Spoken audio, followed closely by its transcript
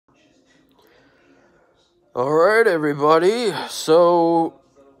Alright, everybody. So,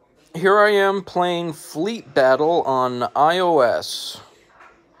 here I am playing Fleet Battle on iOS.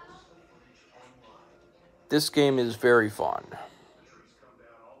 This game is very fun.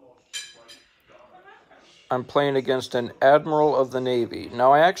 I'm playing against an Admiral of the Navy.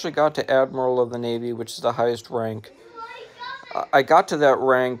 Now, I actually got to Admiral of the Navy, which is the highest rank. I got to that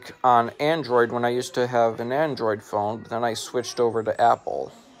rank on Android when I used to have an Android phone, but then I switched over to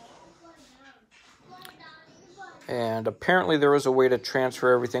Apple. And apparently there was a way to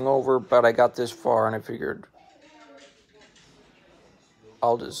transfer everything over, but I got this far and I figured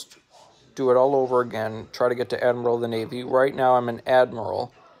I'll just do it all over again, try to get to Admiral of the Navy. Right now I'm an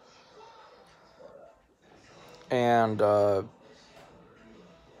Admiral. And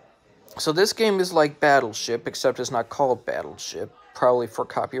so this game is like Battleship, except it's not called Battleship, probably for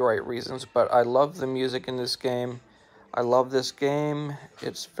copyright reasons, but I love the music in this game. I love this game.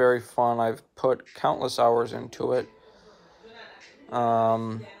 It's very fun. I've put countless hours into it.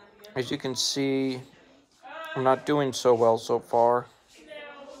 As you can see, I'm not doing so well so far.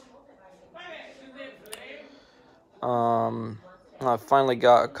 I finally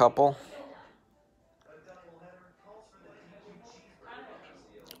got a couple.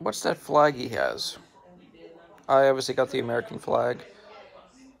 What's that flag he has? I obviously got the American flag.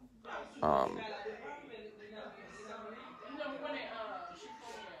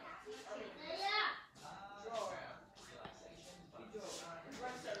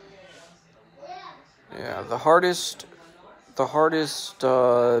 Yeah, the hardest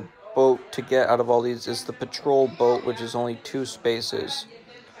boat to get out of all these is the patrol boat, which is only 2 spaces.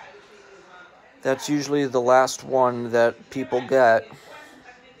 That's usually the last one that people get.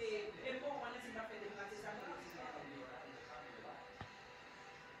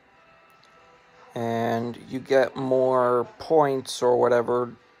 And you get more points or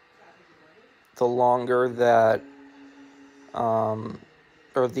whatever the longer that,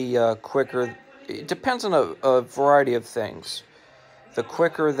 or the quicker. It depends on a variety of things. The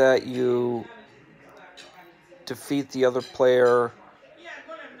quicker that you defeat the other player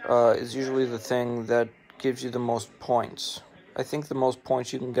is usually the thing that gives you the most points. I think the most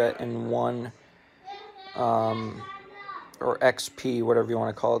points you can get in one, or XP, whatever you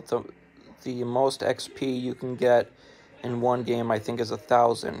want to call it, the most XP you can get in one game, I think, is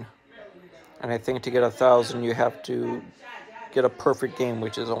 1,000. And I think to get 1,000, you have to get a perfect game,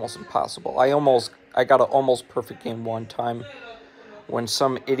 which is almost impossible. I got an almost perfect game one time when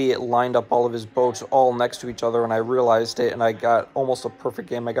some idiot lined up all of his boats all next to each other, and I realized it, and I got almost a perfect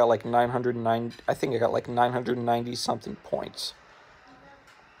game. I got like 909. I think I got like 990 something points.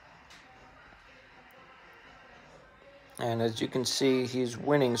 And as you can see, he's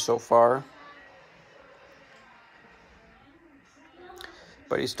winning so far.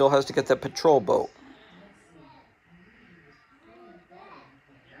 But he still has to get that patrol boat.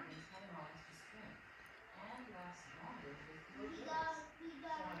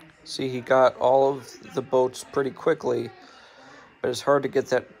 See, he got all of the boats pretty quickly, but it's hard to get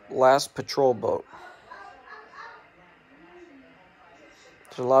that last patrol boat.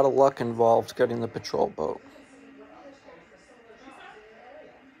 There's a lot of luck involved getting the patrol boat.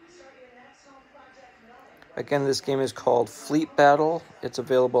 Again, this game is called Fleet Battle. It's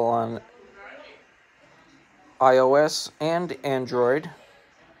available on iOS and Android.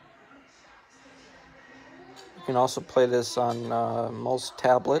 You can also play this on most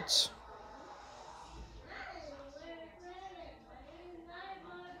tablets.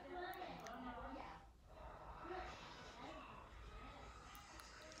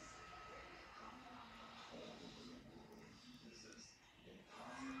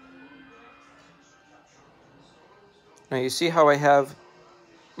 Now you see how I have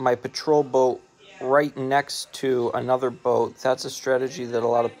my patrol boat right next to another boat. That's a strategy that a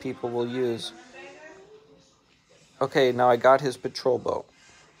lot of people will use. Okay, now I got his patrol boat.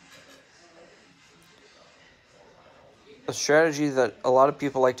 A strategy that a lot of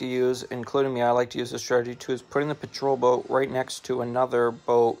people like to use, including me, I like to use this strategy too, is putting the patrol boat right next to another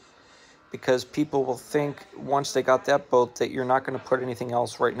boat, because people will think once they got that boat that you're not going to put anything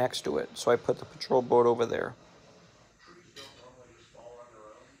else right next to it. So I put the patrol boat over there.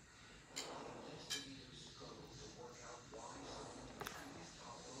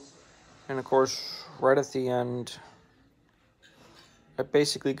 And of course, right at the end, I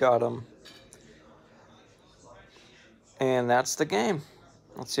basically got him. And that's the game.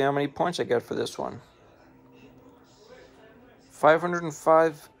 Let's see how many points I get for this one.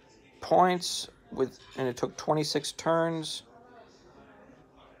 505 points, and it took 26 turns.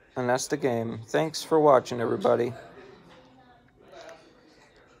 And that's the game. Thanks for watching, everybody.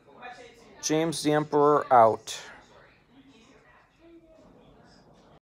 James the Emperor out.